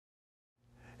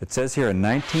It says here a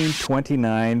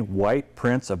 1929 white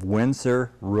Prince of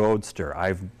Windsor Roadster.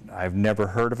 I've never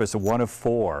heard of it. It's a one of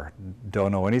four.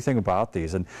 Don't know anything about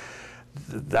these. And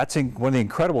that's one of the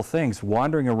incredible things,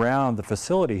 wandering around the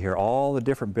facility here, all the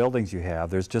different buildings you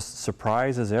have, there's just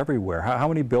surprises everywhere. How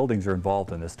many buildings are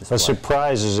involved in this display? A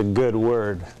surprise is a good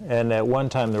word. And at one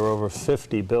time there were over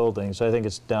 50 buildings. I think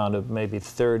it's down to maybe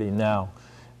 30 now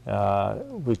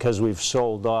because we've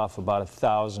sold off about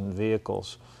 1,000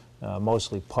 vehicles.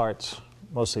 Mostly parts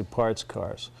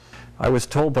cars. I was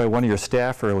told by one of your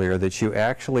staff earlier that you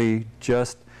actually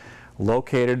just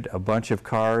located a bunch of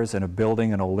cars in a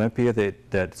building in Olympia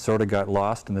that sort of got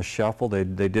lost in the shuffle. They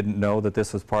didn't know that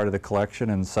this was part of the collection,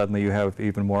 and suddenly you have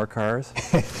even more cars?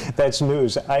 That's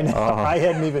news. I know. I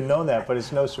hadn't even known that, but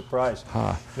it's no surprise.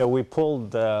 Huh. You know, we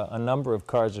pulled a number of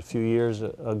cars a few years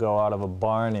ago out of a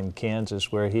barn in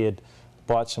Kansas where he had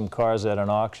bought some cars at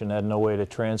an auction, had no way to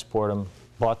transport them,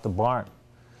 bought the barn.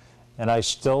 And I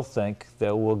still think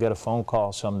that we'll get a phone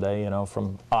call someday, you know,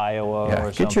 from Iowa or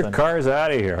something. Get your cars out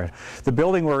of here. The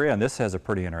building we're in, this has a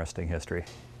pretty interesting history.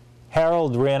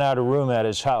 Harold ran out of room at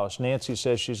his house. Nancy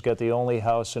says she's got the only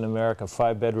house in America,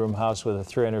 5-bedroom house with a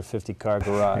 350-car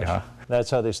garage. Yeah.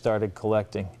 That's how they started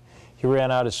collecting. He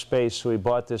ran out of space, so he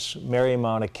bought this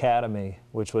Marymount Academy,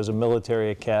 which was a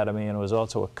military academy, and it was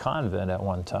also a convent at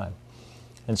one time.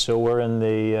 And so we're in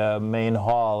the main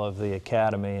hall of the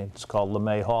academy. It's called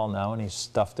LeMay Hall now, and he's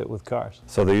stuffed it with cars.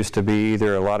 So there used to be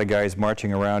either a lot of guys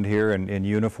marching around here in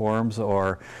uniforms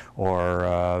or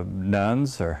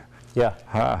nuns, or? Yeah.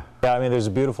 Huh. Yeah, I mean, there's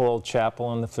a beautiful old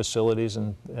chapel in the facilities,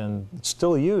 and it's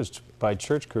still used by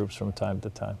church groups from time to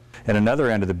time. At another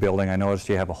end of the building, I noticed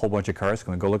you have a whole bunch of cars.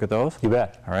 Can we go look at those? You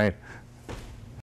bet. All right.